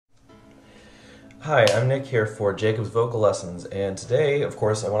Hi, I'm Nick here for Jacob's Vocal Lessons, and today, of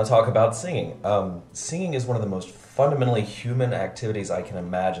course, I want to talk about singing. Singing is one of the most fundamentally human activities I can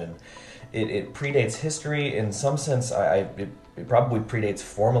imagine. It predates history. In some sense, it probably predates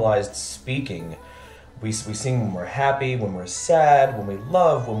formalized speaking. We sing when we're happy, when we're sad, when we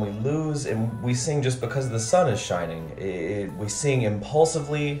love, when we lose, and we sing just because the sun is shining. We sing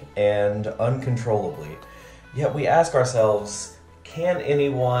impulsively and uncontrollably. Yet we ask ourselves, can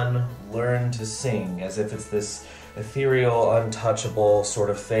anyone learn to sing, as if it's this ethereal, untouchable sort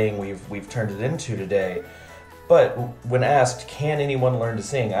of thing we've turned it into today? But when asked, can anyone learn to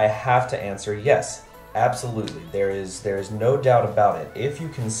sing, I have to answer yes, absolutely. There is no doubt about it. If you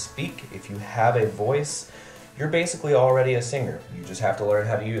can speak, if you have a voice, you're basically already a singer. You just have to learn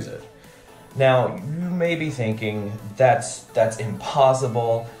how to use it. Now, you may be thinking, that's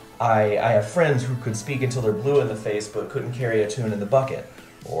impossible. I have friends who could speak until they're blue in the face but couldn't carry a tune in the bucket.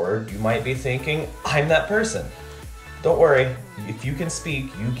 Or you might be thinking, I'm that person. Don't worry, if you can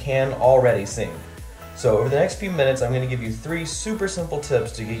speak, you can already sing. So over the next few minutes, I'm going to give you 3 super simple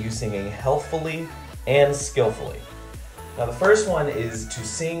tips to get you singing healthfully and skillfully. Now the first one is to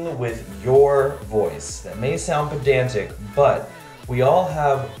sing with your voice. That may sound pedantic, but we all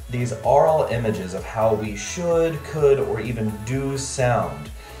have these aural images of how we should, could, or even do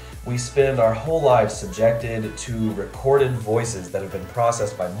sound. We spend our whole lives subjected to recorded voices that have been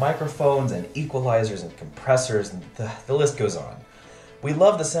processed by microphones and equalizers and compressors, and the list goes on. We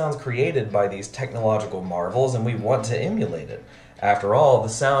love the sounds created by these technological marvels, and we want to emulate it. After all, the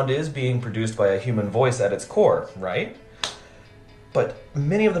sound is being produced by a human voice at its core, right? But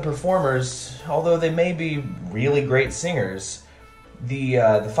many of the performers, although they may be really great singers,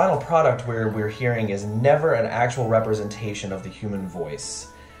 the final product we're hearing is never an actual representation of the human voice.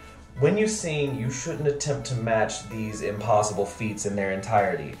 When you sing, you shouldn't attempt to match these impossible feats in their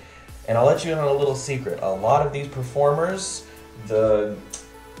entirety. And I'll let you in on a little secret. A lot of these performers,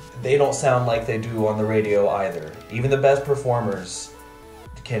 they don't sound like they do on the radio either. Even the best performers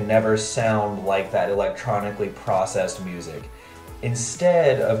can never sound like that electronically processed music.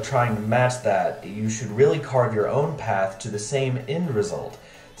 Instead of trying to match that, you should really carve your own path to the same end result.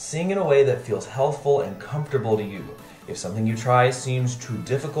 Sing in a way that feels healthful and comfortable to you. If something you try seems too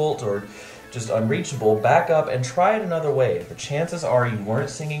difficult or just unreachable, back up and try it another way. The chances are you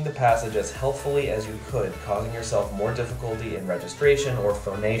weren't singing the passage as healthfully as you could, causing yourself more difficulty in registration or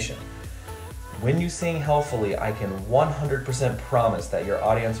phonation. When you sing healthfully, I can 100% promise that your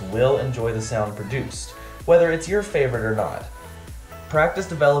audience will enjoy the sound produced, whether it's your favorite or not. Practice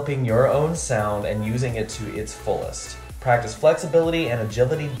developing your own sound and using it to its fullest. Practice flexibility and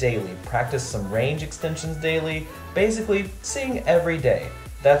agility daily. Practice some range extensions daily. Basically, sing every day.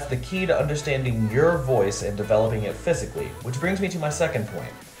 That's the key to understanding your voice and developing it physically, which brings me to my second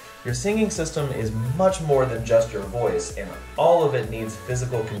point. Your singing system is much more than just your voice, and all of it needs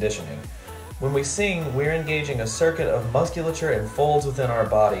physical conditioning. When we sing, we're engaging a circuit of musculature and folds within our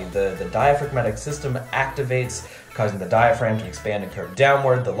body. The diaphragmatic system activates, causing the diaphragm to expand and curve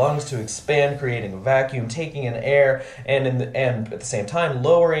downward, the lungs to expand, creating a vacuum, taking in air, and at the same time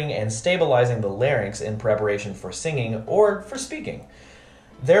lowering and stabilizing the larynx in preparation for singing or for speaking.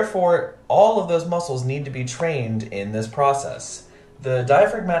 Therefore, all of those muscles need to be trained in this process. The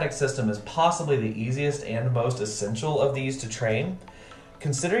diaphragmatic system is possibly the easiest and most essential of these to train.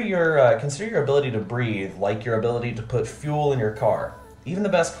 Consider your ability to breathe like your ability to put fuel in your car. Even the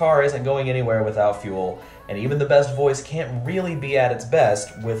best car isn't going anywhere without fuel, and even the best voice can't really be at its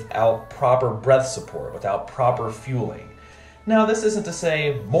best without proper breath support, without proper fueling. Now, this isn't to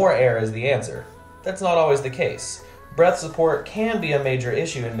say more air is the answer. That's not always the case. Breath support can be a major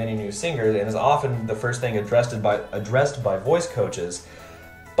issue in many new singers and is often the first thing addressed by voice coaches.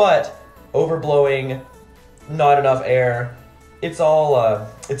 But overblowing, not enough air, it's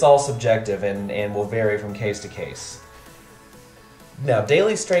all subjective and will vary from case to case. Now,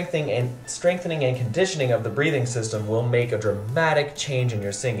 daily strengthening and conditioning of the breathing system will make a dramatic change in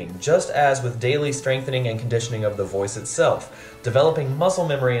your singing, just as with daily strengthening and conditioning of the voice itself. Developing muscle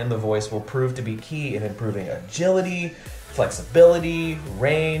memory in the voice will prove to be key in improving agility, flexibility,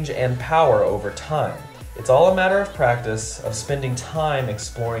 range, and power over time. It's all a matter of practice, of spending time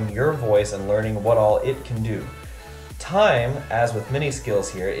exploring your voice and learning what all it can do. Time, as with many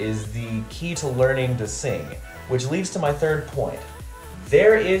skills here, is the key to learning to sing, which leads to my third point.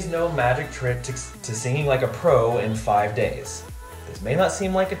 There is no magic trick to singing like a pro in 5 days. This may not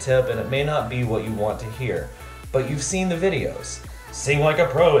seem like a tip and it may not be what you want to hear, but you've seen the videos. Sing like a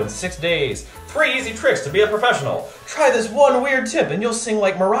pro in 6 days. 3 easy tricks to be a professional. Try this one weird tip and you'll sing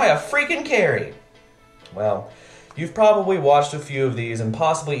like Mariah freaking Carey. Well, You've probably watched a few of these and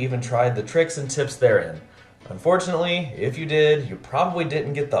possibly even tried the tricks and tips therein. Unfortunately, if you did, you probably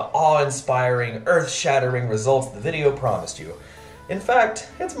didn't get the awe-inspiring, earth-shattering results the video promised you. In fact,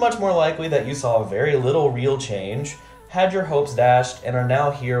 it's much more likely that you saw very little real change, had your hopes dashed, and are now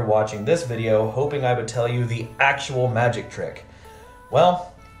here watching this video hoping I would tell you the actual magic trick.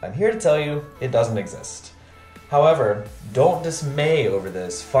 Well, I'm here to tell you it doesn't exist. However, don't dismay over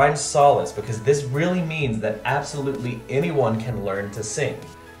this, find solace, because this really means that absolutely anyone can learn to sing.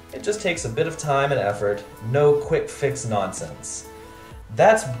 It just takes a bit of time and effort, no quick fix nonsense.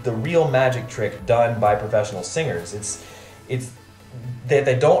 That's the real magic trick done by professional singers. It's that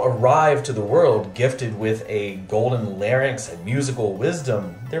they don't arrive to the world gifted with a golden larynx and musical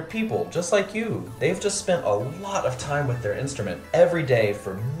wisdom. They're people just like you. They've just spent a lot of time with their instrument every day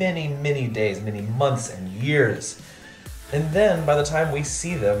for many, many days, many months and years. And then by the time we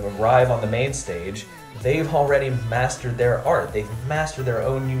see them arrive on the main stage, they've already mastered their art. They've mastered their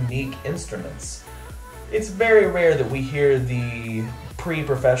own unique instruments. It's very rare that we hear the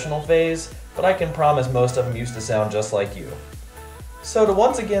pre-professional phase, but I can promise most of them used to sound just like you. So to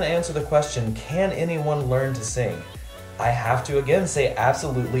once again answer the question, can anyone learn to sing? I have to again say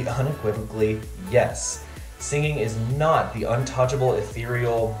absolutely, unequivocally, yes. Singing is not the untouchable,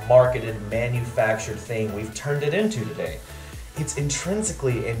 ethereal, marketed, manufactured thing we've turned it into today. It's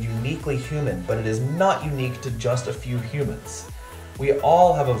intrinsically and uniquely human, but it is not unique to just a few humans. We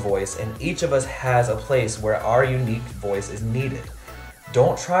all have a voice, and each of us has a place where our unique voice is needed.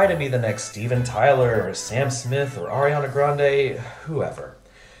 Don't try to be the next Steven Tyler or Sam Smith or Ariana Grande, whoever.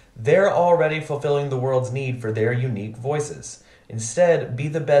 They're already fulfilling the world's need for their unique voices. Instead, be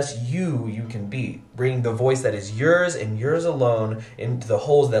the best you can be, bringing the voice that is yours and yours alone into the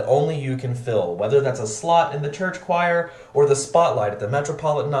holes that only you can fill, whether that's a slot in the church choir or the spotlight at the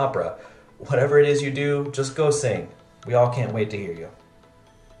Metropolitan Opera. Whatever it is you do, just go sing. We all can't wait to hear you.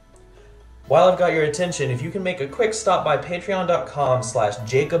 While I've got your attention, if you can make a quick stop by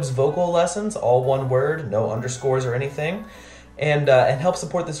patreon.com/jacobsvocallessons, all one word, no underscores or anything, and help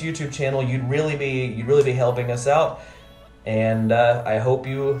support this YouTube channel, you'd really be helping us out. And I hope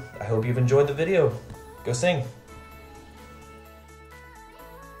you've enjoyed the video. Go sing.